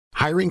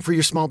Hiring for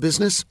your small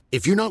business?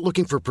 If you're not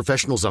looking for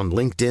professionals on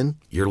LinkedIn,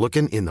 you're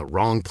looking in the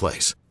wrong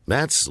place.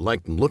 That's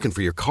like looking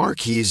for your car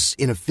keys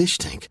in a fish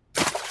tank.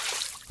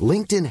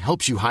 LinkedIn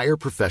helps you hire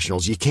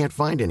professionals you can't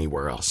find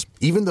anywhere else,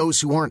 even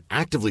those who aren't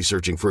actively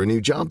searching for a new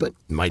job but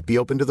might be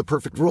open to the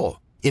perfect role.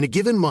 In a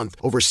given month,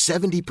 over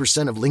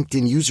 70% of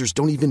LinkedIn users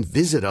don't even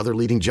visit other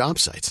leading job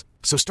sites.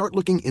 So start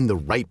looking in the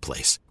right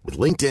place. With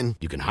LinkedIn,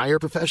 you can hire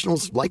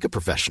professionals like a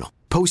professional.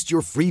 Post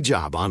your free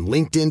job on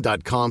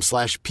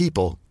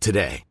linkedin.com/people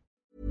today.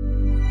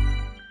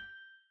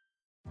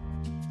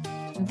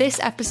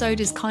 This episode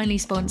is kindly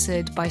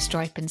sponsored by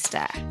Stripe and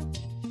Stare.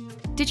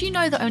 Did you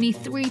know that only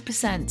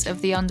 3% of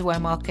the underwear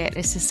market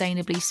is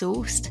sustainably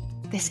sourced?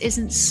 This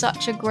isn't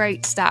such a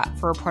great stat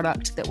for a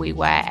product that we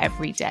wear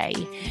every day,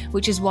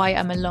 which is why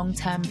I'm a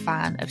long-term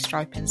fan of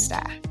Stripe and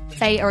Stare.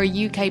 They are a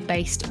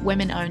UK-based,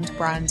 women-owned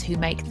brand who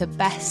make the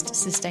best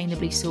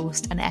sustainably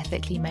sourced and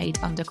ethically made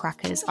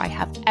undercrackers I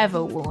have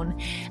ever worn,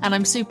 and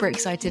I'm super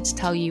excited to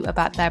tell you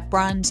about their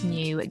brand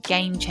new,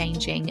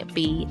 game-changing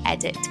Be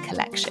Edit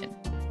collection.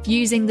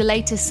 Using the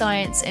latest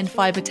science in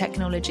fibre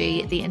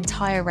technology, the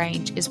entire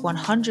range is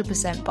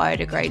 100%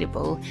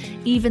 biodegradable.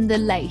 Even the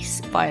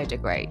lace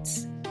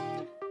biodegrades.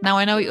 Now,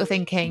 I know what you're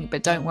thinking,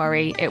 but don't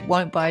worry, it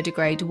won't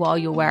biodegrade while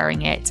you're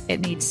wearing it. It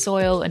needs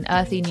soil and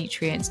earthy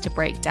nutrients to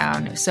break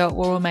down, so it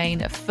will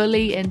remain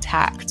fully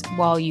intact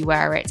while you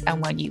wear it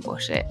and when you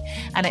wash it.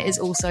 And it is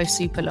also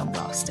super long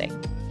lasting.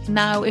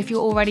 Now, if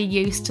you're already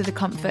used to the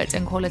comfort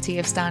and quality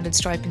of standard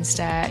Stripe and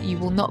Stare, you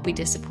will not be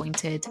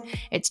disappointed.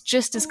 It's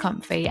just as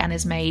comfy and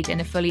is made in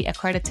a fully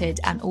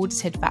accredited and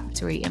audited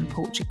factory in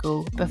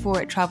Portugal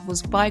before it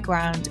travels by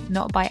ground,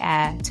 not by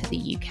air, to the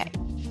UK.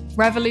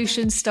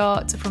 Revolutions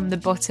start from the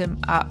bottom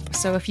up,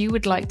 so if you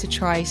would like to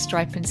try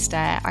Stripe and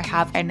Stare, I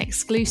have an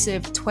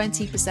exclusive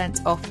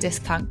 20% off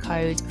discount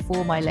code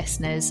for my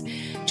listeners.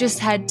 Just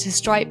head to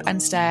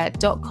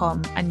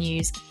stripeandstare.com and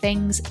use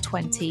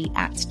things20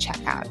 at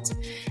checkout.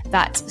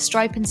 That's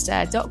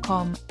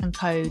stripeandstare.com and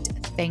code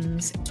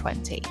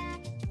things20.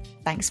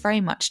 Thanks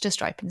very much to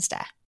Stripe and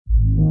Stare.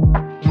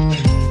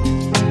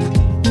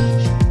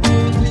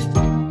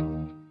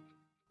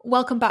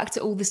 Welcome back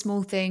to All the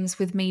Small Things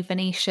with me,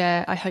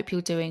 Venetia. I hope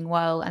you're doing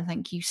well and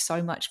thank you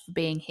so much for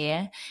being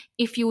here.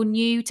 If you're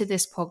new to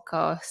this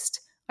podcast,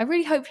 I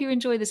really hope you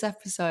enjoy this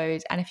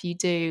episode. And if you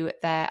do,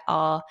 there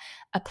are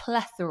a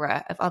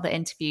plethora of other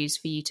interviews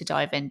for you to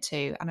dive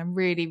into. And I'm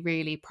really,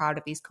 really proud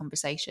of these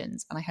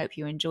conversations and I hope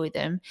you enjoy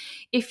them.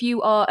 If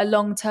you are a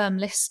long-term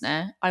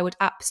listener, I would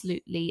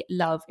absolutely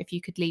love if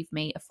you could leave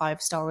me a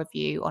 5-star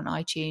review on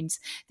iTunes.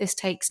 This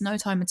takes no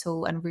time at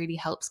all and really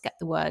helps get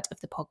the word of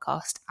the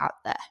podcast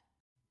out there.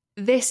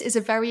 This is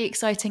a very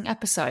exciting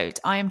episode.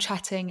 I am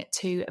chatting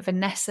to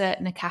Vanessa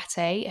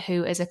Nakate,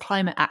 who is a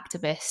climate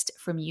activist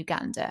from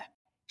Uganda.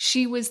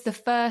 She was the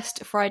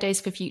first Fridays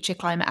for Future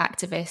climate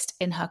activist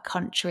in her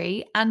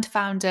country and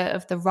founder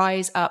of the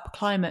Rise Up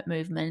climate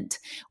movement,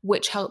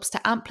 which helps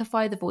to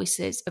amplify the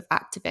voices of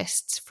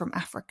activists from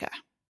Africa.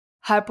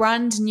 Her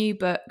brand new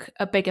book,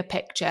 A Bigger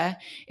Picture,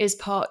 is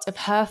part of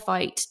her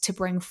fight to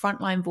bring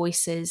frontline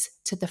voices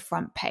to the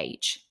front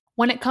page.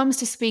 When it comes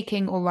to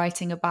speaking or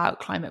writing about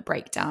climate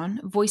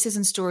breakdown, voices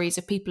and stories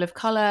of people of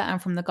colour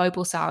and from the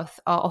global south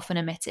are often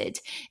omitted,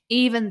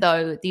 even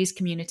though these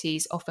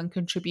communities often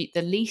contribute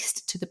the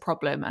least to the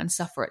problem and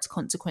suffer its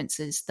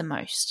consequences the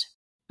most.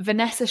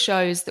 Vanessa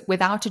shows that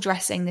without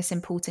addressing this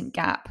important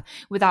gap,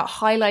 without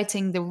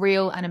highlighting the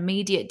real and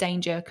immediate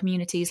danger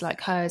communities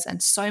like hers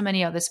and so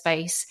many others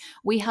face,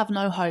 we have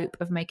no hope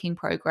of making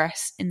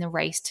progress in the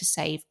race to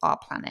save our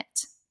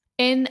planet.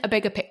 In A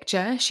Bigger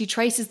Picture, she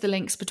traces the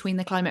links between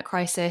the climate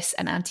crisis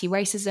and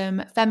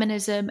anti-racism,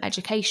 feminism,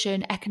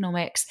 education,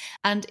 economics,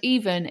 and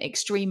even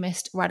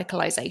extremist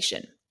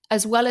radicalization,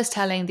 as well as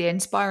telling the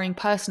inspiring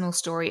personal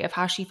story of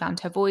how she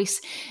found her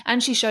voice,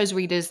 and she shows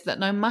readers that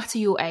no matter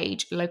your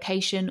age,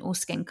 location, or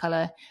skin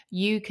color,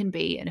 you can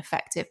be an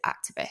effective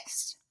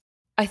activist.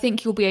 I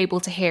think you'll be able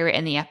to hear it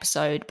in the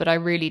episode, but I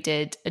really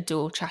did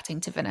adore chatting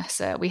to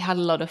Vanessa. We had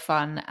a lot of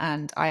fun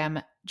and I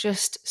am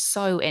just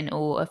so in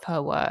awe of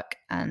her work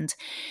and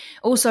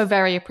also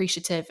very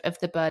appreciative of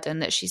the burden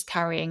that she's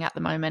carrying at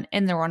the moment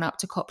in the run-up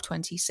to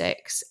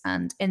COP26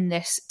 and in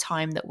this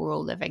time that we're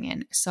all living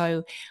in.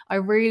 So I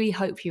really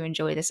hope you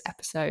enjoy this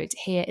episode.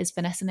 Here is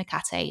Vanessa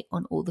Nakate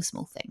on All the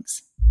Small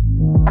Things.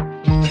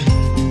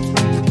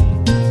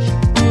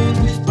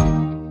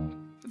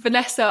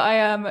 Vanessa, I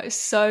am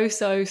so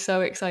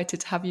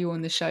excited to have you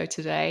on the show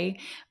today.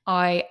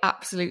 I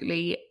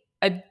absolutely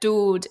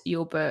adored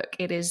your book.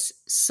 It is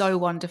so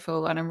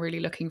wonderful and I'm really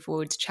looking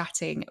forward to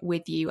chatting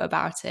with you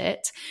about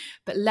it.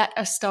 But let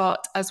us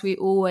start as we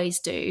always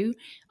do.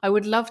 I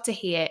would love to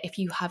hear if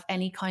you have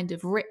any kind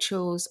of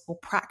rituals or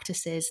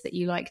practices that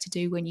you like to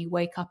do when you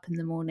wake up in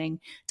the morning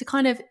to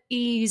kind of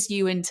ease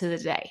you into the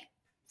day.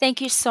 Thank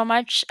you so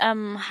much.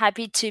 I'm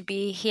happy to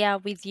be here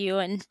with you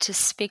and to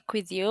speak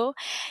with you.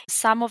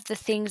 Some of the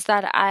things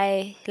that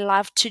I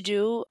love to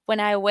do when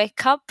I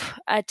wake up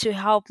to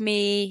help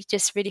me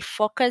just really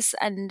focus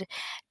and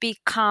be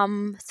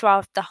calm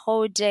throughout the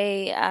whole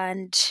day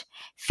and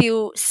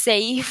feel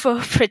safe or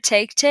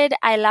protected.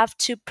 I love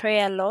to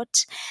pray a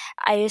lot.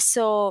 I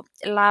also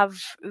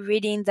love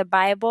reading the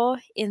Bible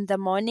in the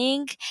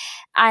morning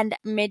and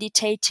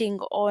meditating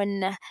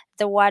on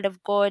the Word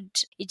of God.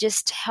 It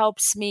just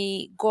helps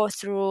me go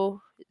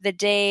through the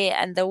day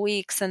and the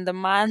weeks and the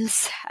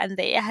months and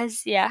the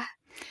years. Yeah.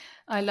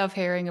 I love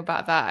hearing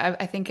about that.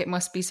 I think it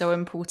must be so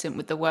important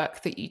with the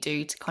work that you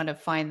do to kind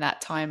of find that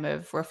time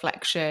of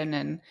reflection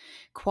and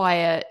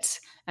quiet,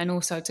 and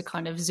also to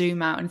kind of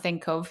zoom out and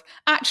think of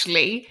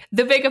actually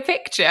the bigger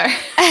picture.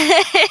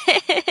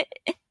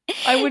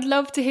 I would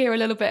love to hear a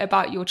little bit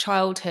about your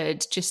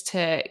childhood, just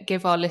to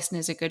give our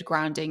listeners a good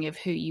grounding of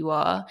who you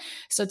are.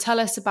 So tell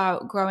us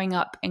about growing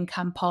up in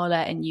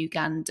Kampala in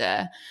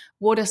Uganda.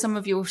 What are some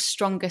of your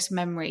strongest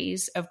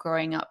memories of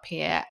growing up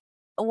here?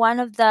 One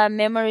of the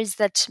memories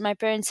that my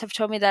parents have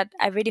told me that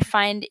I really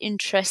find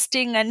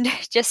interesting and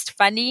just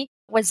funny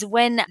was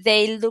when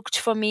they looked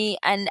for me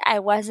and I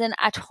wasn't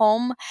at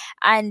home,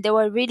 and they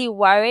were really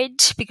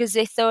worried because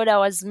they thought I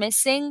was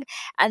missing.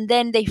 And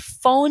then they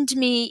phoned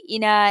me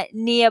in a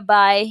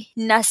nearby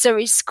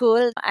nursery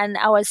school, and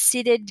I was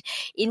seated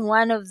in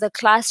one of the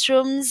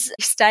classrooms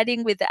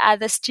studying with the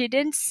other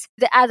students,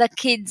 the other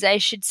kids, I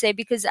should say,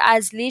 because I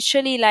was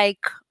literally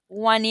like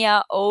 1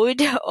 year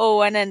old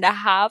or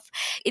 1.5.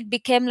 It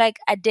became like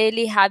a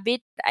daily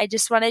habit. I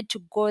just wanted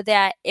to go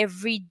there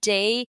every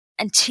day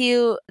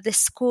until the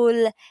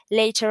school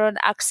later on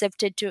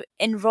accepted to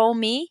enroll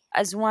me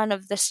as one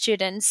of the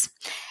students.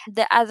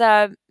 The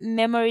other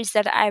memories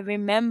that I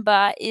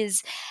remember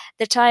is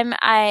the time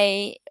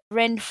I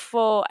ran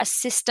for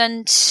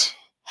assistant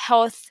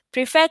health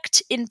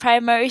prefect in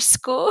primary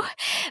school,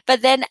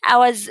 but then I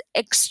was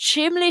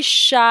extremely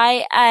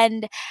shy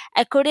and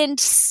I couldn't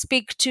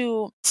speak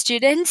to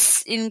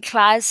students in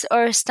class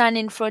or stand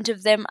in front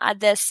of them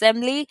at the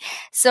assembly,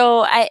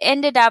 so I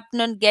ended up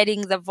not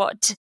getting the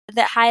vote.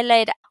 The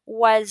highlight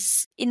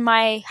was in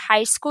my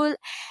high school.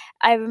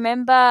 I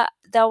remember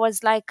there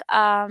was like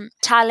a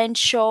talent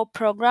show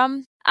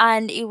program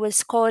and it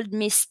was called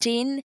Miss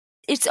Teen.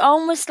 It's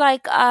almost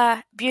like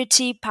a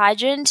beauty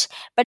pageant,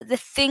 but the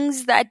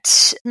things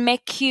that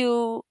make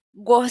you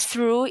go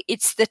through,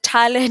 it's the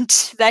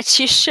talent that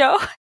you show.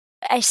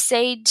 I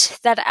said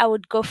that I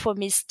would go for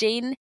Miss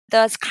Teen.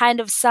 There was kind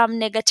of some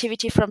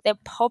negativity from the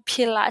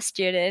popular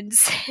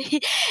students.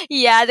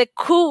 Yeah, the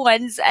cool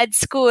ones at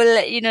school,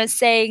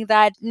 saying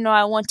that,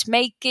 I won't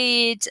make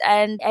it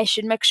and I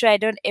should make sure I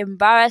don't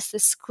embarrass the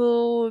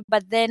school.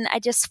 But then I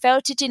just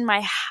felt it in my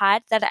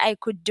heart that I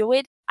could do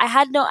it. I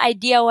had no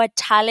idea what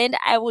talent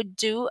I would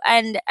do.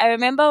 And I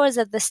remember I was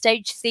at the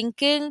stage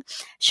thinking,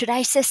 should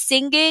I say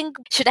singing?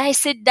 Should I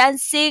say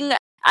dancing?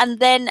 And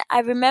then I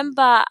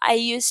remember I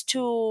used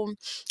to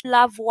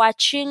love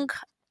watching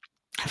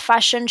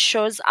fashion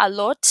shows a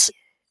lot.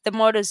 The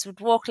models would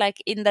walk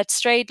like in that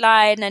straight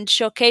line and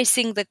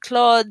showcasing the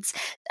clothes.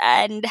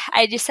 And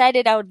I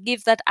decided I would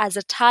give that as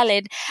a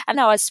talent. And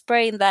I was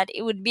praying that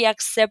it would be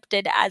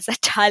accepted as a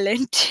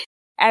talent.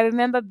 I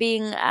remember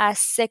being a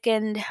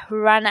second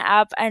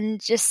runner-up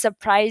and just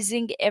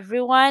surprising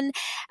everyone.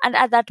 And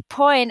at that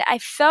point, I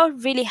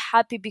felt really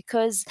happy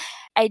because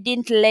I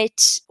didn't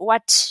let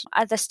what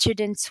other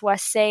students were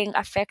saying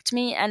affect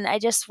me. And I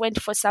just went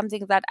for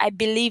something that I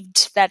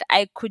believed that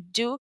I could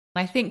do.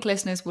 I think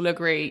listeners will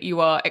agree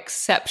you are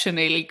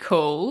exceptionally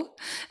cool.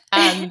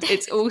 And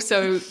it's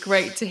also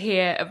great to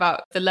hear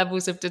about the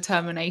levels of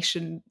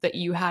determination that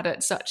you had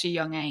at such a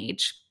young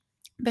age,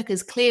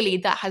 because clearly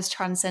that has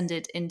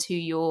transcended into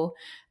your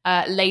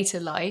later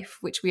life,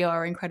 which we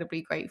are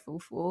incredibly grateful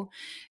for.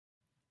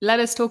 Let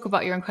us talk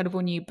about your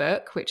incredible new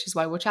book, which is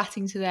why we're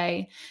chatting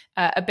today,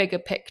 A Bigger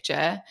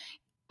Picture.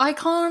 I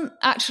can't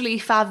actually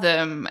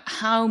fathom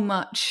how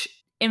much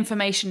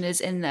information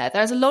is in there.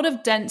 There's a lot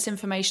of dense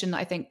information that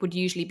I think would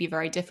usually be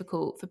very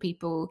difficult for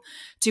people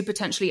to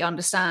potentially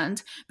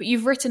understand, but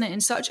you've written it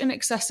in such an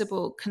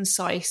accessible,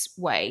 concise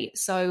way.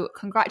 So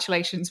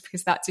congratulations,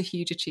 because that's a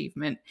huge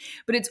achievement.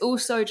 But it's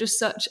also just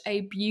such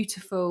a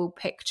beautiful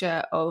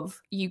picture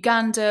of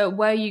Uganda,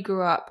 where you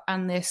grew up,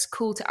 and this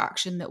call to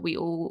action that we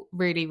all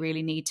really,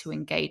 really need to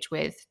engage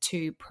with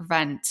to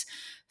prevent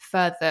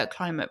further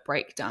climate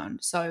breakdown.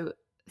 So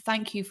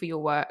thank you for your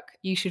work.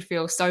 You should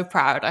feel so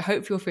proud. I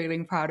hope you're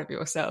feeling proud of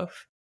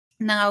yourself.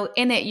 Now,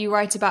 in it, you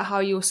write about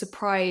how you're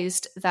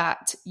surprised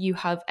that you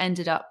have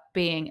ended up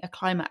being a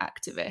climate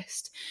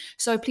activist.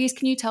 So please,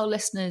 can you tell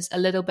listeners a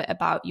little bit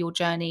about your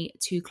journey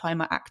to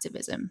climate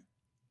activism?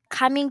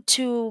 Coming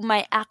to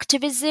my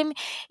activism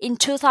in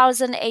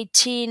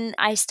 2018,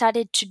 I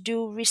started to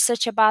do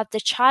research about the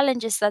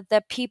challenges that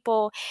the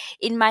people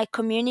in my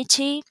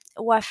community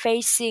were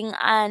facing.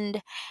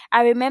 And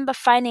I remember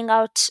finding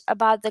out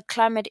about the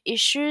climate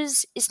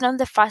issues. It's not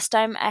the first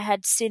time I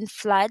had seen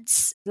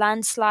floods,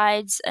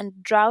 landslides,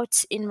 and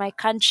droughts in my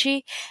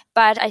country,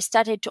 but I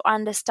started to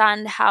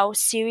understand how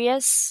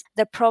serious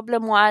the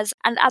problem was.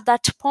 And at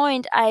that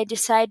point, I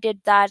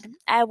decided that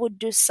I would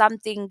do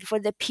something for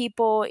the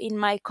people in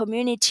my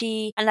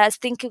community. And I was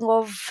thinking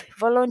of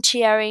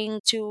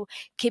volunteering to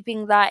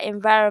keeping the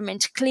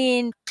environment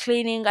clean,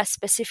 cleaning a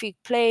specific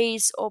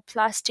place or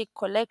plastic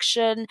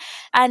collection.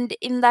 And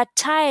in that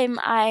time,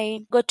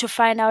 I got to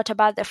find out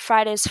about the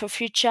Fridays for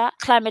Future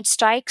climate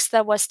strikes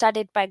that was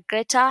started by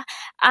Greta.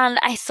 And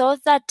I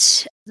thought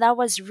that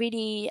was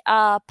really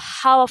a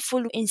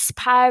powerful,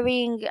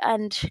 inspiring,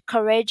 and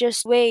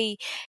courageous way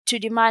to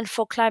demand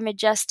for climate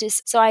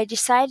justice. So I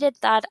decided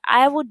that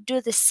I would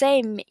do the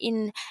same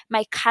in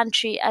my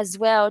country as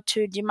well,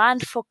 to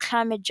demand for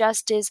climate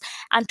justice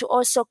and to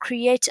also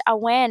create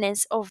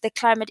awareness of the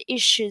climate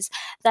issues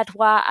that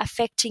were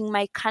affecting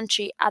my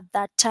country at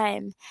that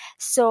time.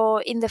 So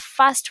in the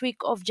first week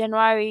of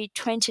January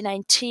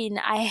 2019,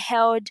 I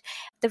held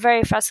the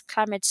very first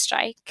climate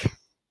strike.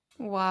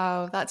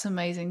 Wow, that's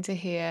amazing to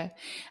hear.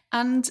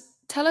 And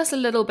tell us a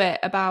little bit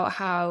about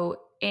how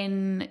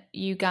in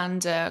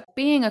Uganda,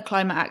 being a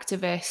climate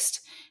activist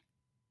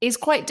is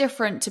quite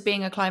different to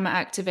being a climate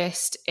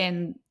activist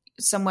in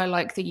somewhere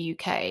like the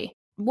UK.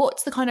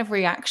 What's the kind of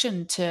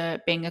reaction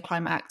to being a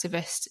climate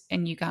activist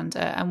in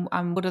Uganda,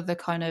 and what are the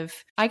kind of,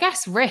 I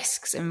guess,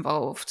 risks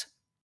involved?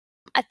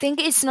 I think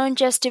it's not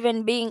just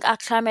even being a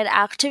climate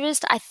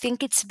activist. I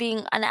think it's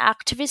being an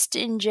activist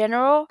in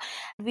general.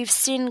 We've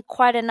seen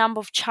quite a number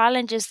of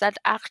challenges that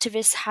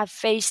activists have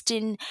faced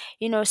in,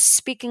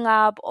 speaking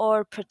up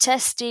or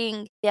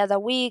protesting. The other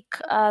week,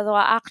 there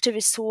were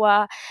activists who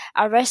were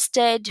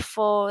arrested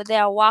for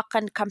their work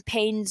and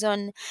campaigns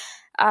on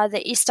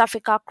the East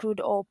Africa crude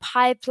oil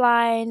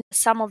pipeline.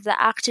 Some of the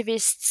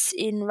activists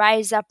in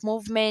Rise Up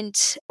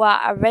movement were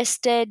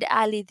arrested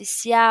early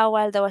this year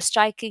while they were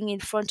striking in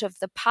front of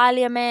the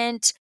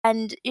parliament.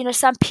 And,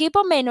 some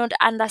people may not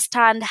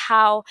understand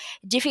how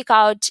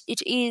difficult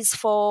it is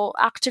for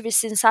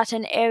activists in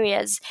certain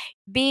areas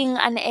being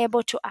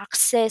unable to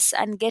access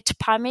and get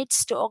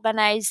permits to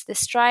organize the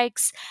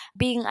strikes,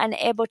 being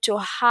unable to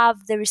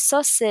have the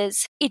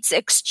resources. It's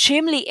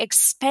extremely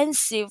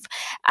expensive,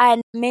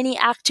 and many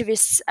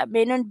activists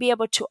may not be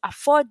able to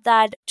afford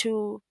that,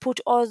 to put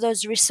all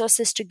those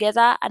resources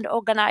together and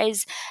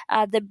organize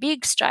the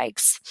big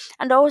strikes.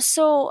 And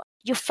also,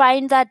 you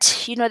find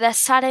that, there are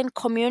certain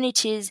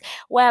communities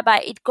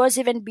whereby it goes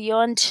even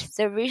beyond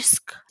the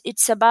risk.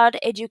 It's about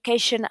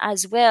education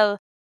as well.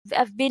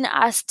 I've been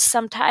asked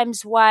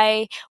sometimes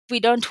why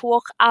we don't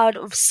walk out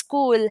of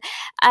school,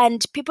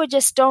 and people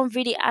just don't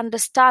really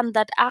understand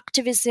that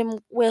activism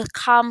will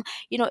come,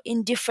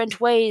 in different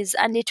ways,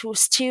 and it will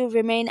still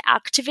remain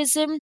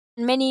activism.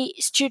 Many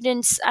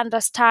students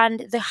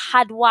understand the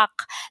hard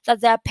work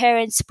that their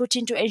parents put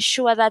in to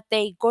ensure that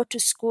they go to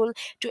school,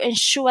 to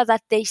ensure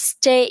that they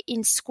stay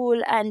in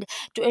school, and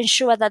to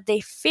ensure that they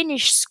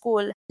finish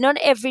school. Not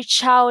every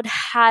child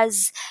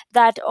has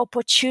that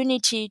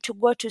opportunity to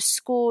go to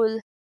school.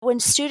 When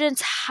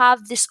students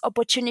have this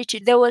opportunity,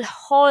 they will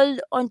hold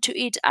onto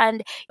it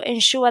and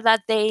ensure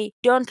that they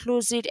don't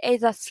lose it,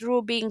 either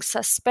through being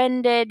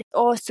suspended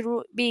or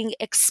through being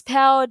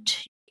expelled.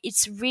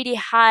 It's really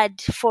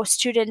hard for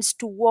students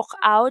to walk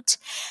out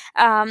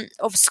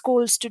of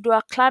schools to do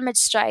a climate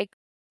strike.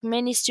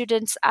 Many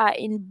students are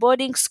in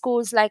boarding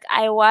schools like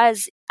I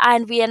was,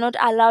 and we are not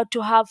allowed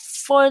to have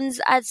phones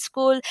at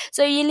school.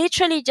 So you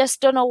literally just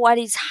don't know what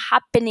is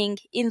happening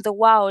in the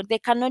world. They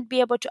cannot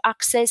be able to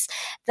access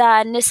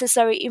the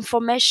necessary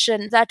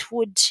information that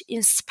would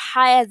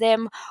inspire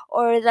them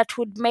or that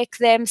would make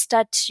them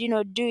start,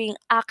 doing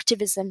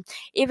activism.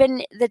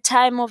 Even the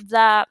time of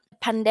the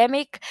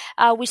pandemic,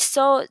 we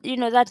saw,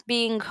 that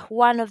being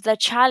one of the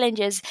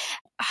challenges.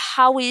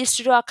 How we used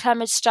to do our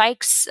climate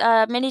strikes,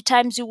 many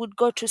times you would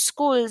go to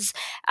schools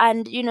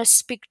and,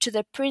 speak to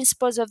the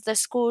principals of the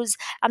schools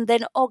and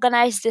then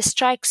organize the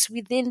strikes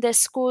within the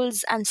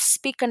schools and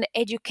speak and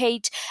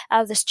educate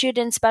the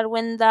students. But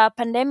when the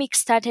pandemic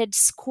started,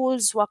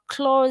 schools were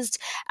closed.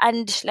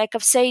 And like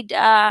I've said,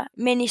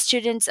 many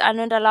students are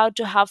not allowed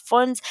to have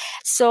phones.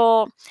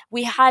 So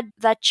we had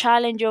that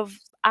challenge of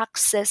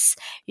access,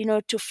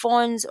 to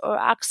phones or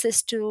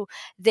access to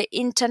the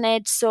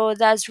internet. So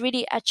there's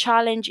really a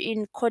challenge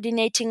in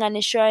coordinating and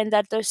ensuring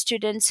that those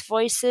students'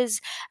 voices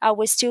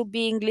were still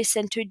being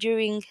listened to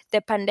during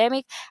the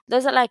pandemic.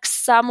 Those are like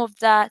some of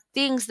the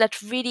things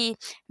that really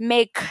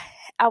make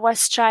our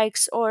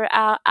strikes or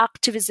our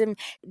activism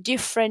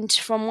different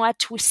from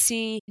what we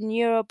see in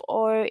Europe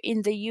or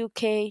in the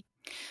UK.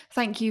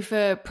 Thank you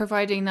for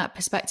providing that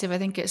perspective. I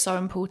think it's so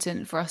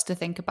important for us to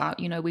think about,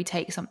 we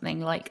take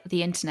something like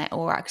the internet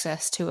or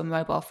access to a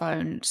mobile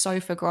phone so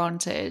for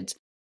granted.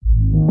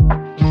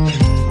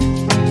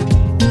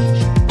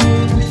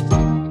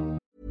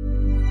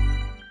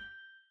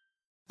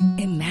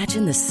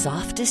 Imagine the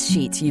softest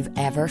sheets you've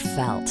ever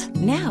felt.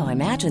 Now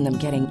imagine them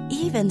getting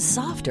even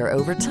softer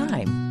over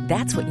time.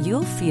 That's what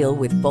you'll feel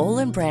with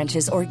Bowl &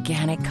 Branch's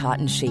organic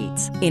cotton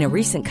sheets. In a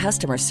recent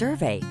customer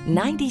survey,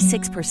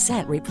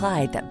 96%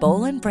 replied that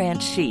Bowl &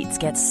 Branch sheets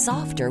get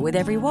softer with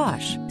every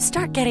wash.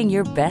 Start getting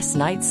your best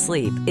night's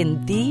sleep in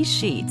these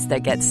sheets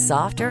that get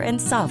softer and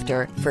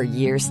softer for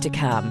years to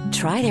come.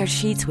 Try their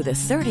sheets with a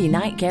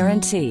 30-night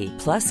guarantee.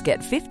 Plus, get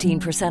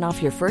 15%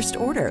 off your first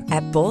order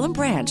at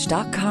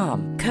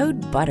bowlandbranch.com.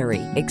 Code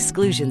BUTTERY.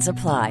 Exclusions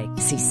apply.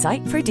 See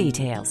site for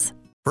details.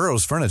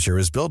 Burrow's furniture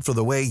is built for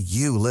the way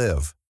you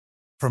live.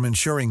 From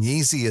ensuring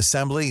easy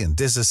assembly and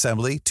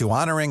disassembly to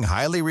honoring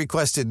highly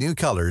requested new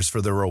colors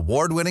for their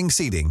award-winning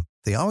seating,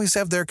 they always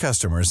have their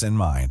customers in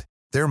mind.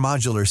 Their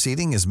modular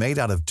seating is made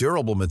out of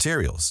durable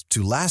materials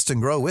to last and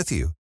grow with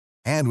you.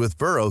 And with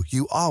Burrow,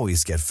 you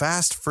always get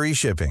fast, free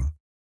shipping.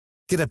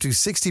 Get up to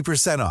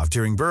 60% off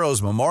during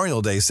Burrow's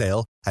Memorial Day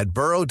sale at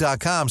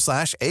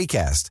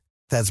burrow.com/ACAST.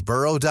 That's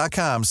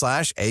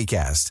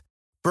burrow.com/ACAST.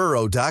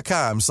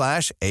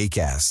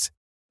 burrow.com/ACAST.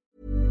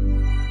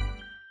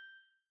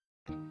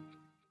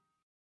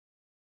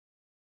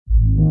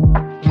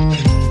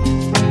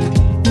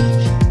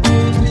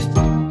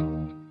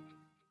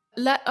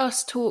 Let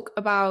us talk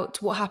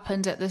about what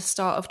happened at the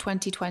start of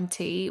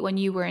 2020 when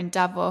you were in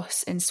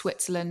Davos in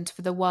Switzerland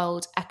for the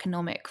World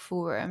Economic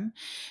Forum.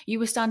 You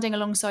were standing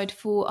alongside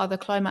 4 other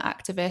climate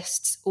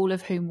activists, all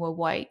of whom were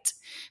white.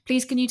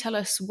 Please, can you tell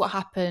us what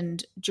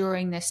happened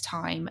during this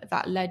time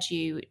that led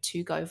you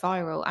to go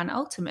viral and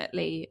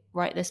ultimately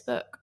write this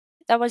book?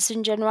 That was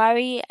in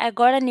January. I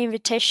got an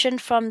invitation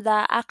from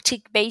the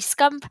Arctic Base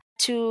Camp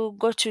to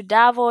go to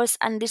Davos,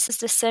 and this is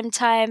the same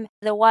time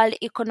the World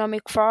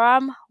Economic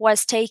Forum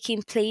was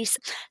taking place.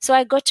 So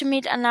I got to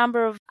meet a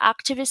number of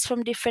activists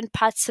from different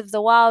parts of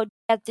the world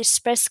at this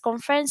press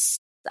conference.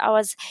 I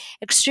was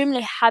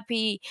extremely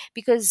happy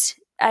because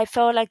I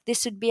felt like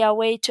this would be a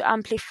way to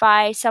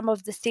amplify some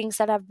of the things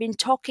that I've been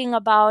talking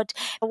about.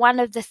 One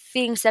of the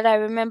things that I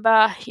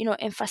remember,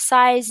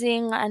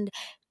 emphasizing and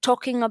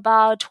talking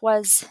about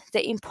was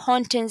the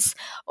importance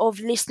of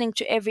listening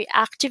to every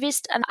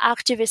activist and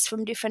activists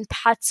from different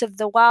parts of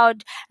the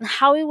world, and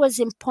how it was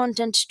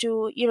important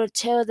to,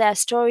 tell their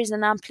stories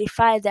and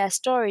amplify their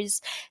stories.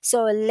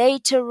 So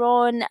later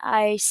on,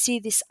 I see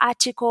this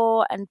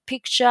article and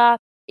picture.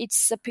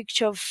 It's a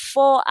picture of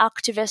 4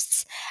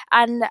 activists,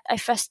 and I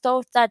first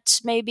thought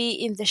that maybe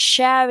in the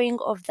sharing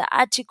of the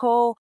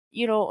article,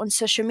 on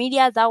social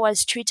media, that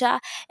was Twitter,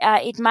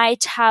 it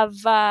might have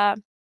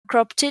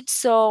cropped it.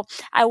 So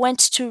I went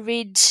to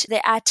read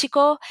the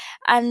article,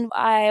 and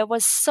I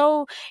was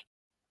so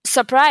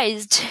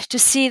surprised to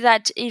see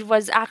that it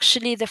was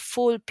actually the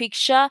full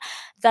picture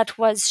that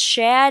was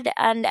shared,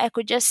 and I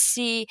could just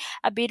see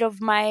a bit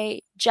of my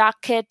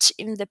jacket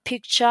in the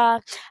picture.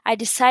 I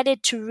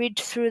decided to read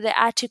through the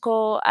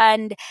article,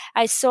 and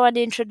I saw an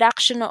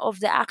introduction of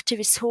the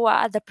activists who were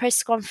at the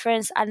press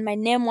conference, and my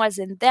name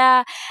wasn't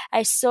there.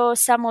 I saw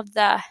some of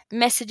the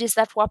messages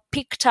that were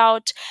picked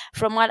out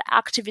from what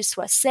activists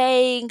were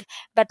saying,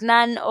 but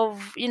none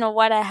of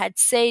what I had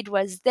said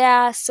was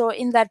there. So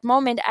in that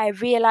moment, I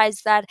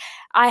realized that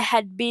I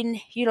had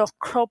been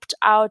cropped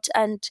out,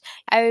 and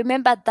I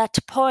remember at that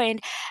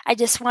point I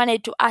just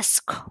wanted to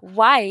ask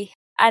why.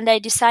 And I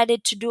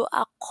decided to do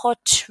a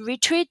quote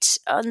retweet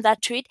on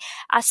that tweet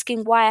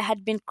asking why I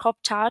had been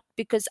cropped out,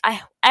 because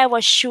I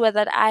was sure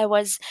that I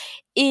was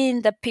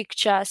in the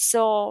picture.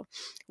 So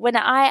when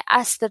I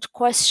asked that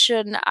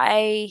question,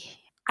 I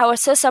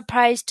was so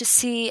surprised to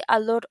see a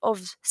lot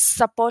of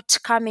support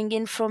coming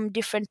in from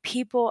different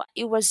people.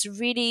 It was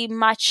really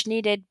much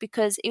needed,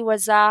 because it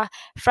was a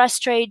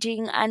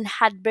frustrating and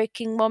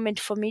heartbreaking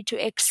moment for me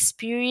to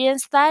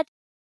experience that.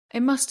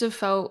 It must have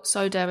felt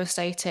so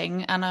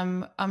devastating,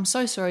 and I'm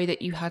so sorry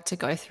that you had to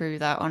go through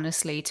that.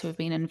 Honestly, to have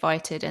been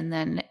invited and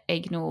then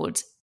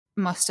ignored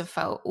must have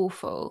felt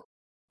awful.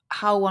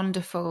 How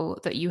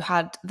wonderful that you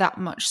had that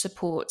much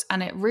support,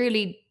 and it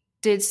really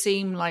did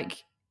seem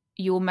like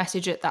your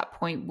message at that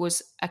point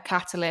was a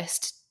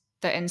catalyst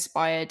that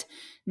inspired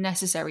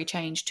necessary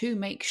change to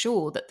make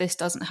sure that this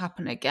doesn't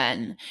happen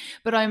again.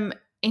 But I'm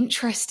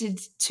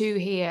interested to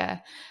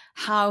hear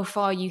how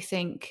far you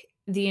think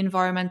the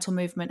environmental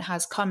movement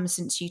has come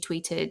since you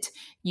tweeted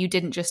you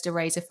didn't just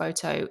erase a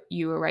photo,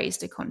 you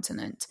erased a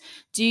continent.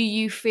 Do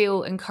you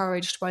feel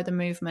encouraged by the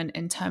movement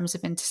in terms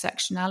of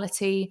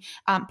intersectionality,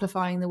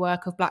 amplifying the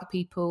work of Black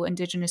people,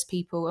 Indigenous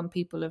people, and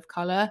people of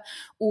colour?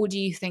 Or do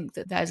you think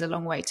that there's a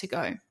long way to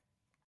go?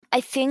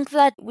 I think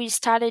that we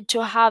started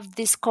to have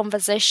these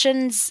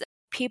conversations.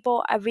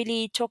 People are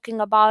really talking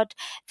about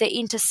the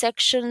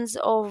intersections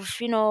of,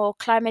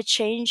 climate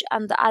change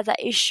and the other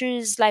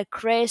issues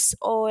like race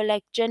or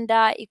like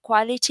gender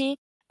equality.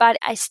 But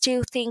I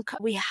still think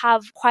we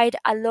have quite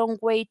a long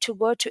way to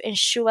go to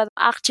ensure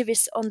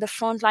activists on the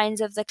front lines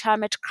of the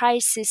climate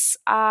crisis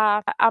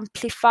are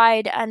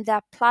amplified and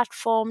they're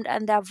platformed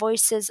and their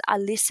voices are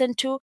listened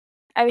to.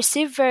 I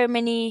received very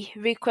many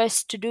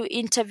requests to do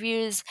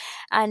interviews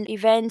and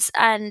events,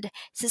 and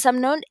since I'm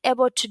not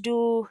able to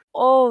do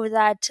all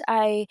that,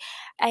 I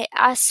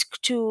ask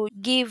to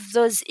give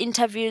those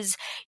interviews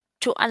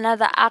to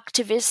another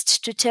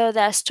activist to tell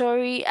their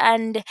story.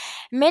 And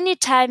many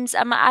times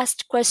I'm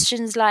asked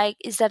questions like,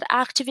 is that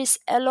activist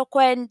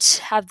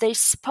eloquent? Have they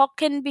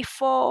spoken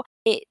before?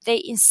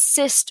 They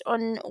insist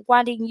on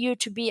wanting you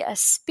to be a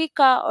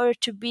speaker or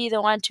to be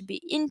the one to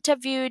be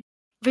interviewed.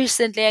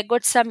 Recently, I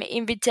got some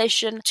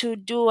invitation to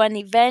do an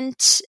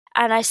event,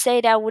 and I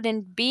said I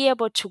wouldn't be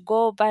able to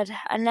go, but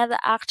another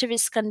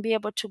activist can be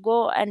able to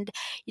go and,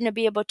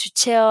 be able to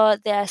tell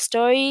their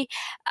story.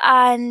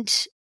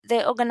 And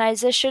the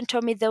organization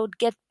told me they would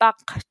get back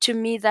to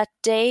me that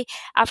day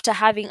after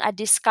having a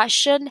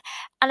discussion.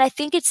 And I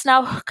think it's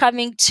now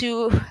coming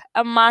to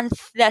a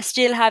month. They're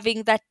still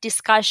having that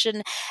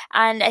discussion.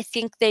 And I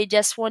think they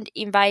just won't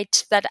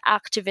invite that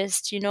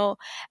activist,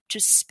 to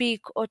speak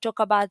or talk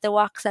about the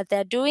work that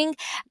they're doing.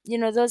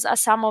 Those are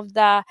some of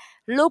the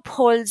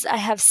loopholes I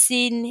have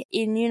seen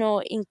in,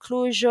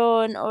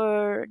 inclusion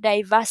or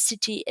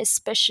diversity,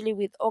 especially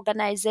with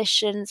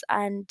organizations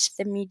and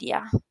the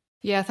media.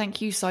 Yeah, thank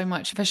you so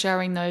much for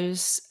sharing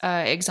those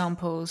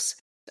examples.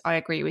 I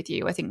agree with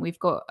you. I think we've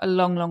got a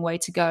long, long way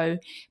to go.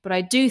 But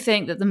I do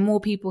think that the more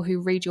people who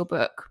read your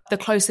book, the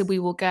closer we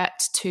will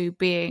get to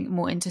being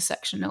more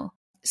intersectional.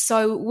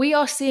 So we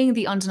are seeing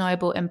the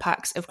undeniable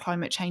impacts of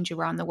climate change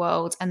around the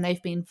world, and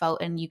they've been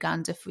felt in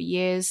Uganda for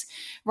years.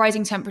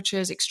 Rising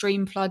temperatures,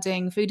 extreme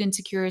flooding, food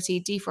insecurity,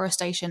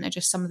 deforestation are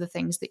just some of the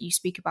things that you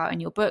speak about in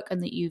your book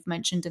and that you've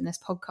mentioned in this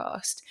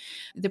podcast.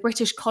 The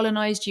British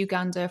colonized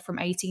Uganda from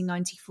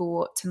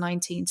 1894 to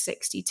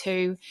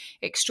 1962,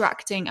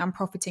 extracting and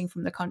profiting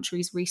from the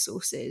country's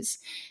resources.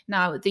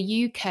 Now,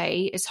 the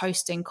UK is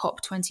hosting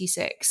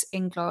COP26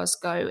 in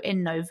Glasgow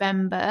in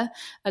November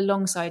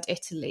alongside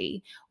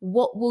Italy.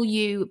 What will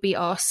you be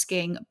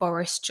asking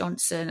Boris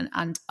Johnson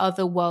and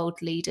other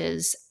world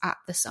leaders at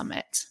the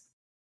summit?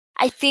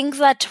 I think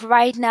that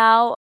right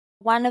now,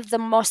 one of the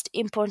most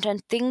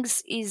important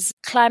things is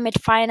climate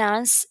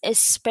finance,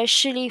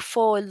 especially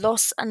for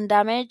loss and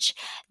damage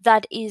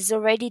that is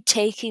already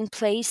taking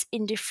place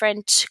in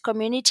different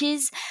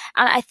communities.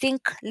 And I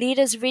think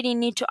leaders really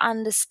need to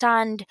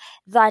understand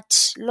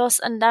that loss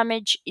and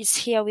damage is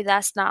here with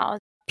us now.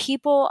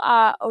 People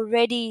are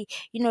already,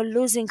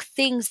 losing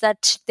things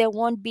that they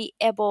won't be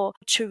able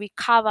to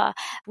recover.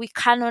 We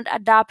cannot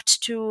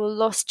adapt to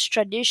lost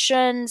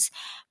traditions.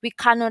 We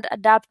cannot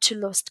adapt to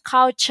lost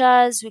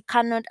cultures. We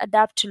cannot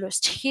adapt to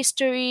lost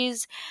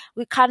histories.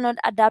 We cannot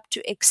adapt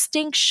to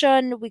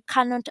extinction. We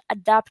cannot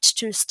adapt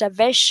to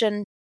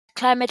starvation.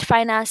 Climate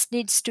finance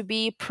needs to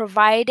be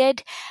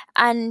provided,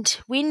 and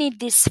we need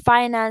this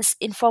finance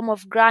in form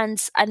of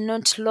grants and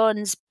not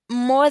loans.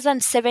 More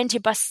than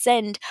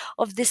 70%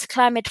 of this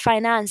climate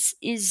finance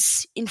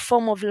is in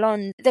form of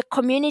loan. The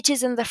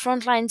communities in the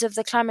front lines of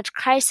the climate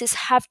crisis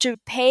have to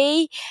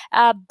pay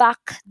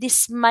back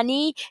this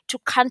money to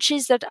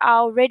countries that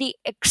are already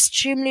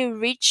extremely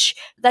rich,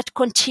 that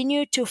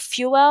continue to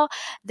fuel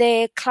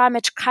the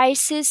climate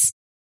crisis.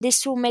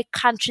 This will make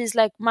countries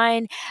like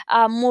mine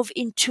move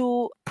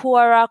into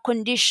poorer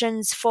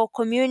conditions for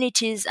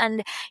communities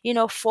and,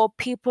 for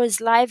people's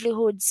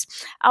livelihoods.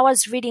 I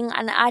was reading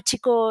an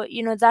article,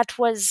 that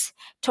was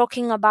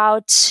talking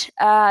about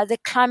the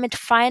climate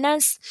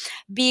finance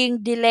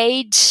being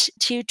delayed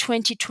till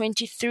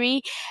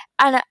 2023.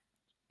 And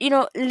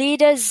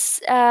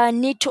leaders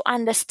need to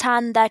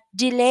understand that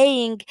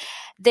delaying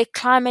the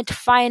climate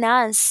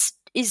finance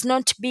is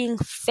not being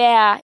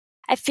fair.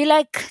 I feel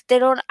like they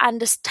don't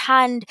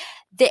understand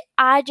the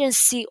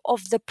urgency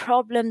of the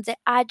problem, the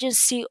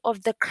urgency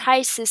of the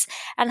crisis,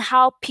 and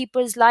how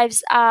people's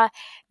lives are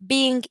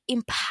being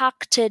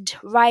impacted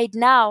right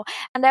now.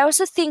 And I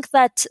also think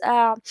that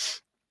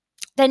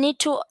they need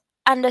to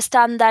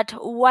understand that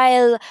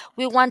while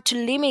we want to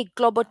limit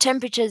global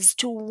temperatures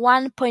to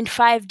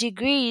 1.5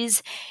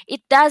 degrees, it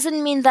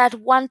doesn't mean that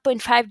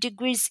 1.5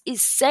 degrees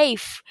is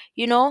safe.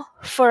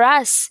 For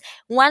us,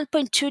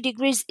 1.2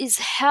 degrees is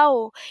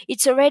hell.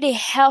 It's already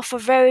hell for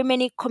very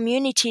many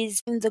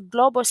communities in the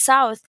global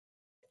south.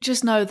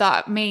 Just know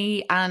that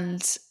me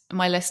and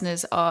my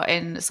listeners are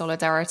in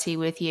solidarity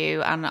with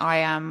you, and I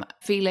am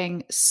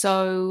feeling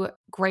so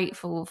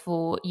grateful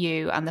for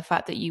you and the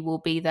fact that you will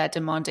be there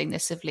demanding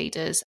this of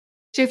leaders.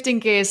 Shifting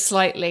gears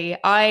slightly,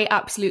 I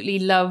absolutely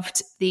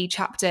loved the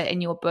chapter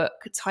in your book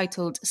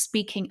titled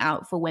Speaking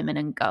Out for Women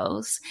and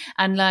Girls,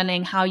 and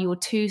learning how your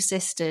two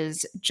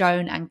sisters,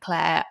 Joan and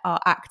Claire, are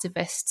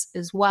activists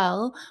as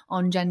well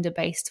on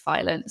gender-based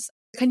violence.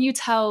 Can you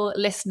tell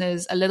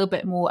listeners a little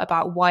bit more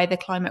about why the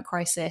climate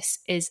crisis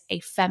is a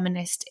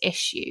feminist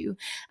issue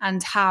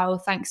and how,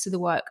 thanks to the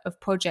work of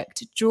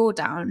Project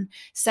Drawdown,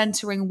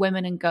 centering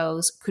women and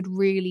girls could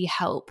really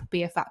help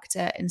be a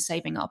factor in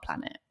saving our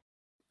planet?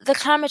 The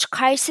climate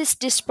crisis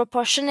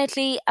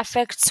disproportionately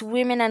affects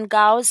women and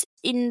girls.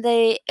 In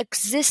the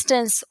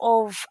existence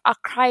of a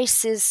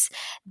crisis,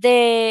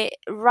 the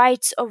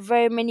rights of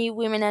very many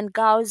women and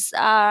girls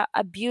are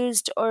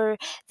abused, or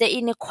the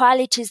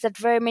inequalities that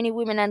very many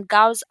women and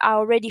girls are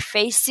already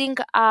facing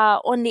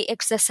are only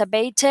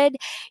exacerbated,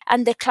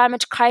 and the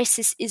climate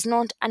crisis is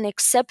not an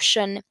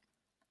exception.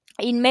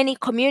 in many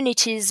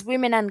communities,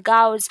 women and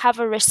girls have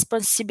a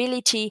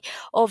responsibility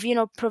of,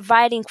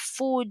 providing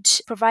food,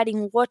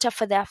 providing water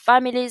for their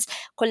families,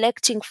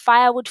 collecting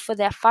firewood for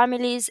their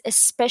families,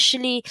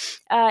 especially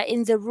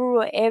in the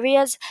rural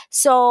areas.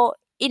 So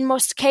in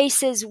most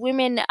cases,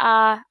 women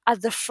are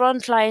at the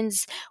front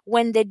lines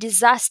when the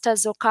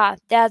disasters occur.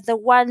 They are the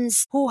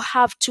ones who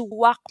have to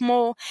work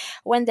more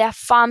when their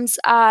farms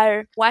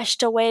are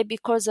washed away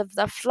because of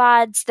the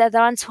floods. They're the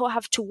ones who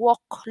have to walk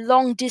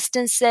long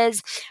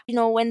distances,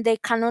 when they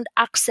cannot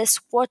access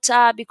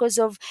water because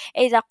of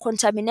either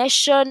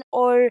contamination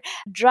or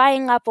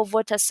drying up of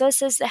water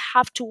sources. They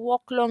have to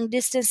walk long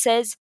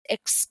distances,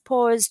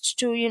 exposed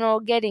to,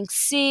 getting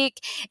sick,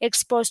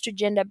 exposed to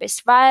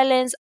gender-based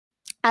violence.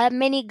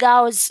 Many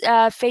girls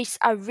face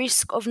a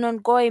risk of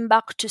not going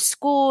back to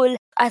school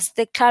as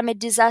the climate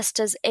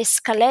disasters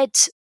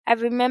escalate. I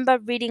remember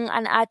reading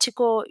an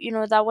article,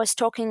 that was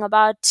talking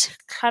about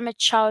climate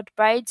child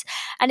brides,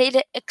 and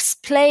it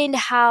explained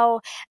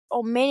how,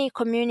 or many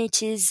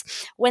communities,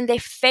 when they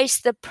face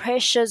the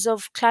pressures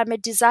of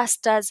climate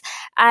disasters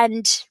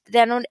and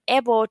they're not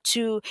able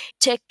to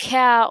take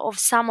care of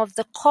some of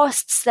the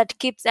costs that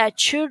keep their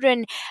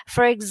children,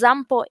 for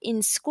example,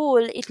 in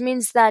school, it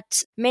means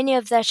that many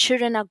of their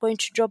children are going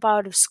to drop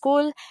out of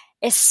school,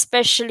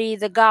 especially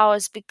the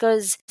girls,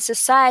 because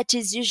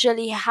societies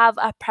usually have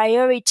a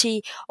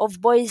priority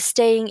of boys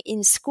staying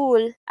in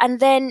school.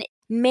 And then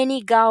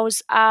many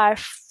girls are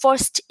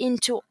forced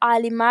into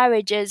early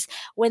marriages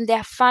when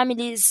their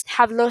families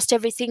have lost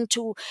everything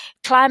to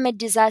climate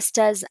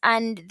disasters.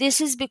 And this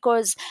is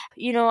because,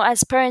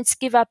 as parents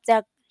give up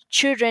their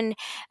children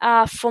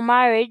for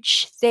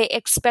marriage, they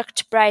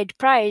expect bride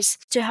price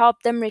to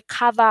help them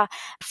recover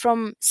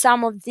from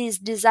some of these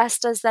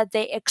disasters that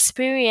they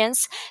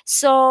experience.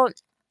 So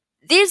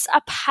these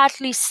are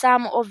partly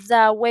some of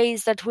the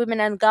ways that women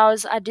and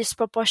girls are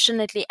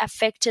disproportionately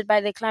affected by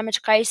the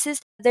climate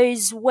crisis. There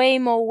is way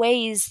more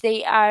ways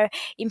they are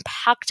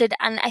impacted.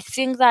 And I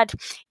think that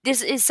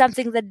this is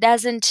something that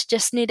doesn't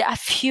just need a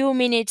few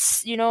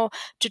minutes, to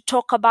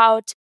talk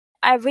about.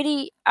 I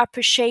really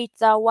appreciate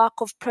the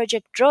work of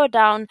Project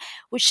Drawdown,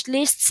 which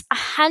lists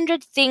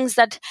 100 things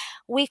that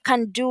we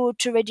can do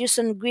to reduce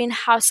on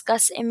greenhouse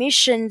gas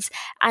emissions.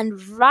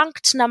 And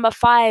ranked number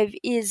 5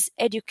 is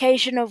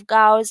education of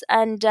girls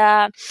and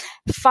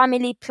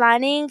family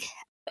planning.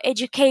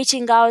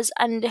 Educating girls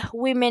and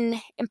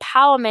women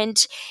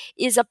empowerment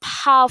is a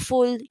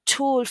powerful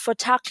tool for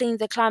tackling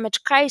the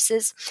climate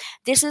crisis.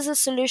 This is a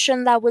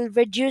solution that will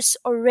reduce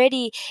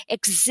already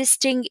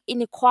existing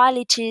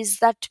inequalities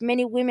that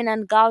many women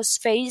and girls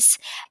face.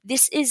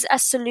 This is a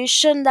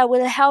solution that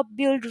will help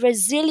build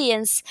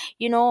resilience,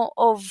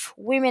 of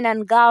women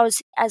and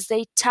girls as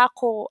they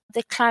tackle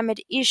the climate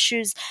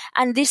issues.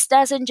 And this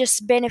doesn't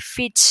just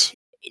benefit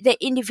the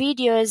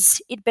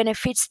individuals, it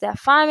benefits their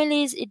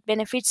families, it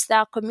benefits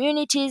their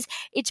communities,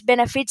 it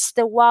benefits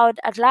the world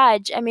at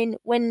large. I mean,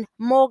 when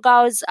more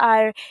girls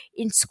are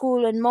in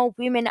school and more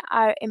women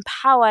are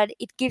empowered,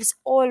 it gives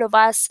all of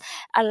us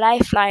a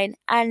lifeline.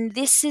 And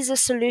this is a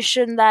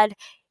solution that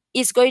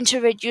is going to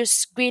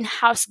reduce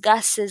greenhouse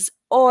gases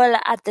all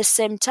at the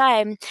same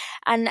time.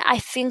 And I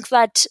think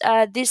that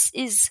this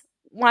is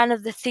one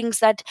of the things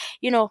that,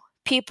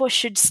 people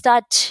should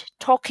start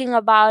talking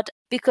about,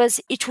 because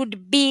it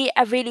would be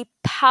a really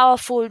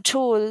powerful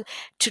tool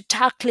to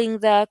tackling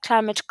the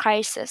climate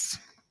crisis.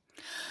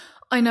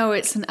 I know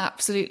it's an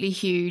absolutely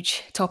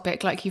huge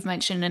topic, like you've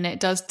mentioned, and it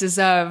does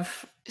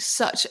deserve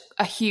such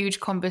a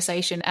huge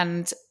conversation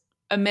and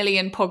a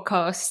million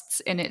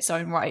podcasts in its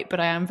own right. But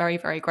I am very,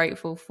 very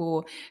grateful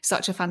for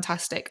such a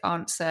fantastic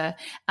answer,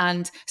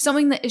 and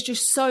something that is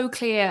just so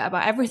clear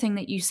about everything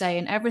that you say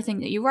and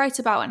everything that you write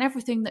about and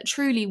everything that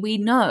truly we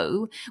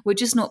know we're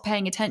just not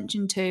paying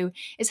attention to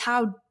is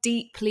how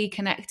deeply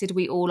connected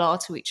we all are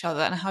to each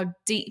other and how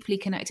deeply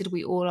connected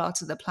we all are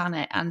to the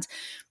planet. And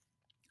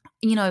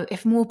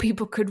if more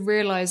people could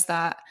realize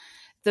that,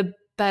 the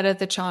better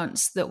the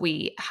chance that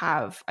we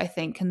have, I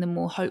think, and the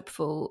more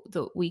hopeful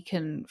that we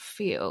can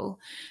feel.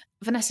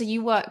 Vanessa,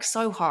 you work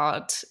so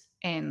hard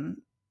in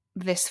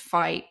this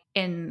fight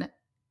in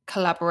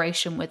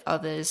collaboration with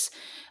others.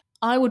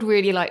 I would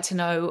really like to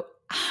know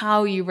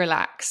how you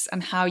relax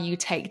and how you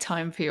take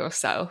time for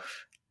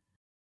yourself.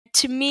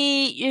 To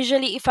me,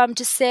 usually if I'm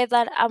to say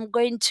that I'm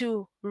going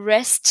to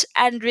rest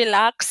and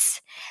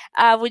relax,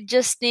 I would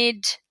just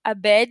need a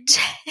bed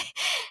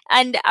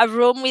and a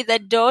room with a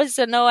door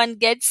so no one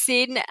gets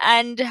in,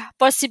 and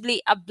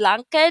possibly a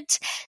blanket.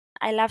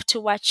 I love to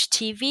watch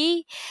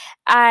TV,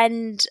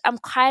 and I'm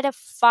quite a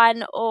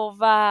fan of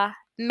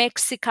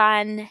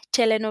Mexican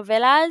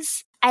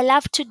telenovelas. I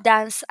love to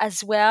dance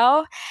as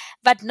well,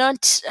 but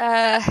not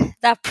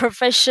that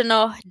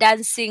professional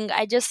dancing.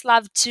 I just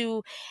love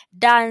to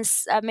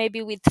dance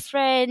maybe with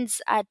friends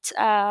at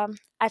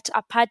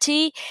a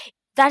party.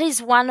 That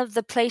is one of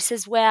the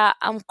places where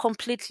I'm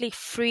completely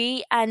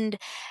free and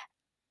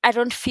I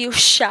don't feel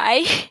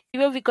shy,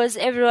 even because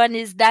everyone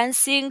is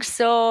dancing.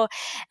 So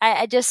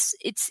I just,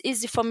 it's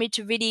easy for me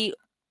to really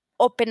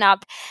open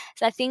up.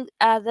 So I think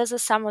those are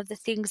some of the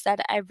things that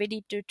I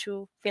really do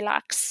to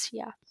relax.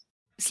 Yeah.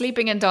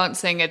 Sleeping and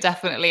dancing are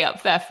definitely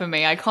up there for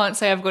me. I can't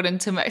say I've got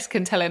into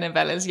Mexican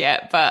telenovelas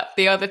yet, but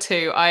the other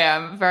two I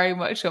am very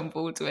much on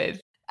board with.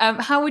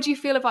 How would you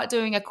feel about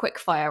doing a quick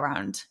fire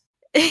round?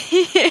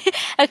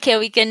 Okay,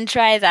 we can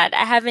try that.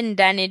 I haven't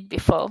done it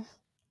before.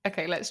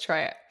 Okay, let's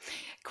try it.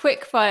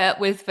 Quick fire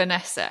with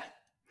Vanessa.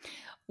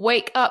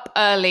 Wake up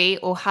early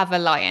or have a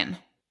lion?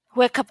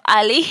 Wake up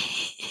early.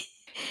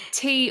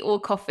 Tea or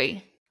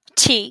coffee?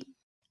 Tea.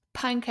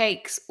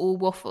 Pancakes or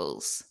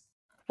waffles?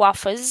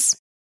 Waffles.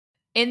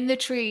 In the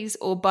trees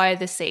or by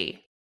the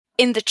sea?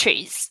 In the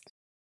trees.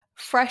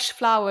 Fresh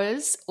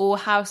flowers or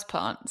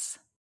houseplants?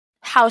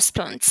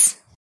 Houseplants.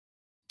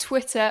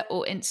 Twitter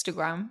or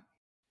Instagram?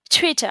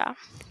 Twitter.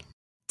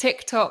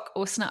 TikTok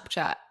or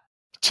Snapchat?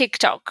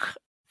 TikTok.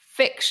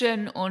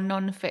 Fiction or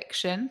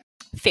non-fiction?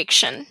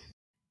 Fiction.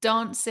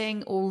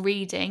 Dancing or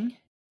reading?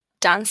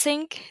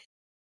 Dancing.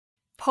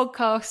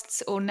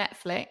 Podcasts or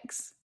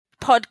Netflix?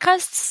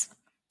 Podcasts.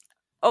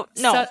 Oh,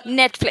 no,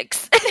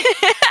 Netflix.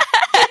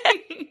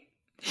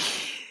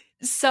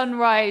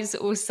 Sunrise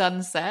or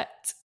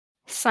sunset?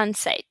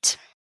 Sunset.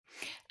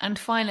 And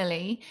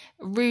finally,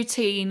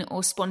 routine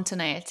or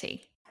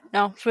spontaneity?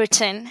 No,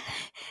 routine.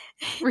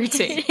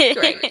 Routine,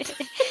 great.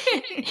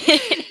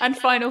 And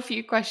final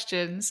few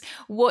questions.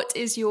 What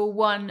is your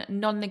one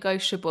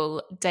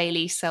non-negotiable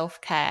daily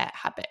self-care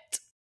habit?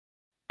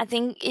 I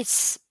think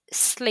it's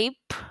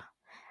sleep.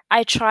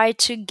 I try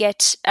to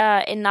get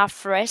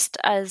enough rest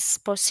as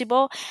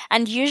possible.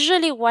 And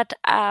usually what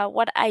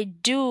I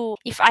do,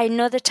 if I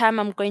know the time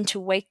I'm going to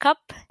wake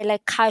up, I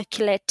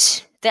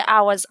calculate the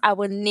hours I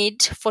will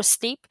need for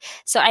sleep.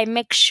 So I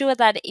make sure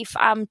that if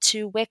I'm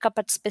to wake up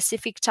at a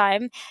specific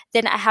time,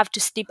 then I have to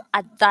sleep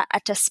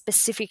at a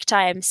specific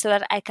time so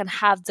that I can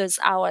have those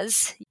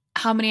hours.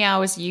 How many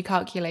hours are you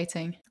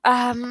calculating?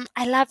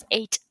 I love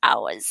 8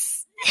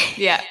 hours.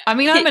 Yeah, I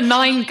mean, I'm a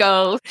 9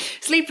 girl.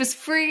 Sleep is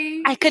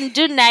free. I can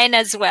do 9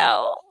 as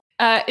well.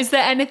 Is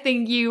there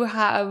anything you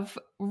have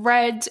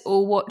read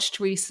or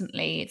watched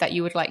recently that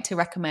you would like to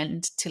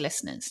recommend to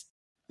listeners?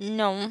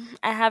 No,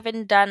 I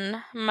haven't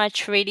done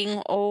much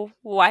reading or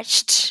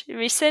watched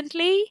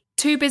recently.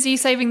 Too busy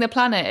saving the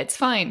planet. It's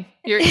fine.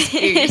 You're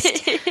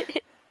excused.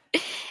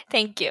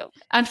 Thank you.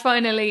 And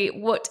finally,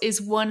 what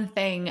is one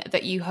thing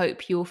that you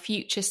hope your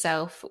future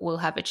self will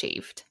have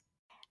achieved?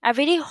 I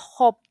really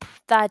hope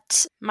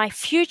that my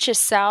future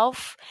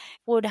self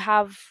would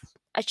have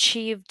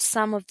achieved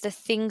some of the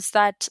things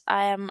that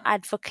I am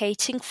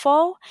advocating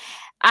for,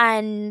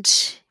 and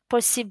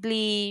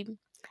possibly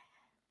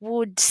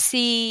would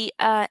see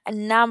a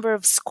number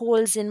of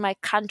schools in my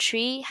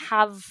country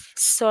have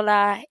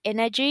solar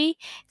energy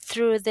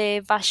through the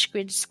Vash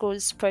Green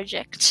Schools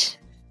project.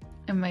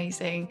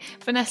 Amazing.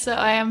 Vanessa,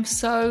 I am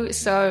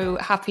so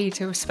happy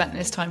to have spent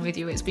this time with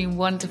you. It's been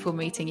wonderful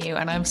meeting you,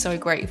 and I'm so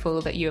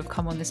grateful that you have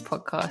come on this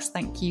podcast.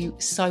 Thank you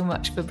so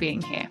much for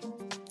being here.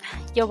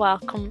 You're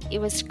welcome. It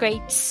was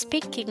great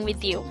speaking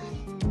with you.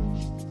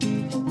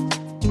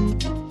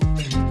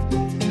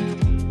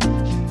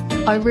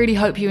 I really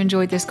hope you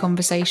enjoyed this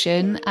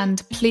conversation,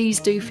 and please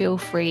do feel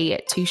free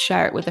to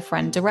share it with a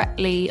friend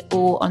directly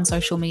or on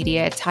social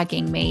media,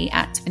 tagging me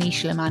at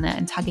Venetia Lamanna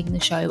and tagging the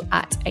show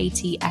at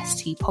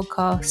ATST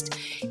Podcast.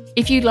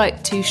 If you'd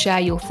like to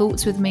share your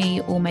thoughts with me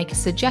or make a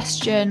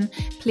suggestion,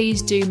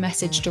 please do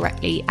message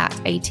directly at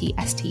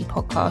ATST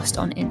Podcast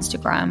on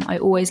Instagram. I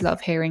always love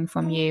hearing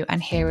from you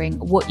and hearing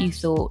what you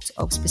thought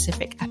of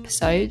specific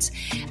episodes.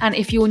 And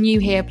if you're new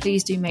here,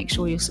 please do make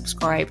sure you're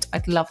subscribed.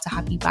 I'd love to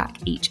have you back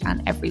each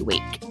and every week.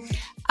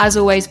 As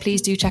always,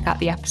 please do check out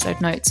the episode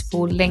notes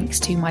for links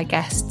to my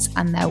guests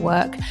and their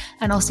work,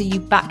 and I'll see you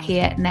back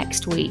here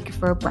next week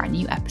for a brand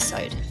new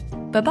episode.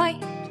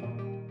 Bye-bye.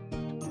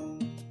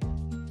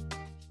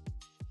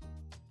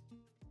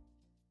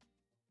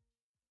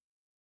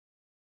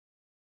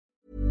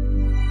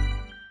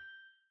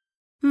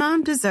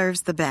 Mom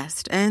deserves the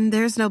best, and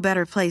there's no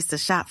better place to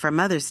shop for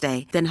Mother's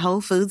Day than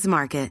Whole Foods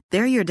Market.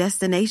 They're your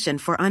destination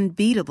for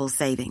unbeatable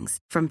savings,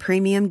 from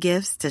premium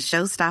gifts to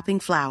show-stopping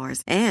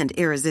flowers and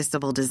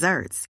irresistible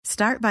desserts.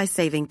 Start by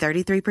saving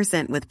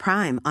 33% with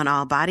Prime on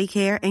all body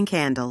care and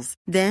candles.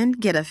 Then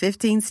get a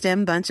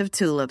 15-stem bunch of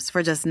tulips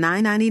for just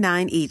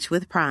 $9.99 each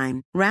with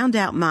Prime. Round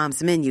out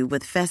Mom's menu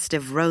with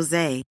festive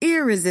rosé,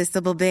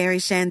 irresistible berry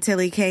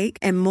chantilly cake,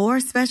 and more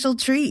special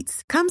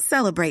treats. Come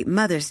celebrate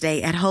Mother's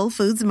Day at Whole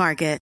Foods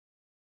Market.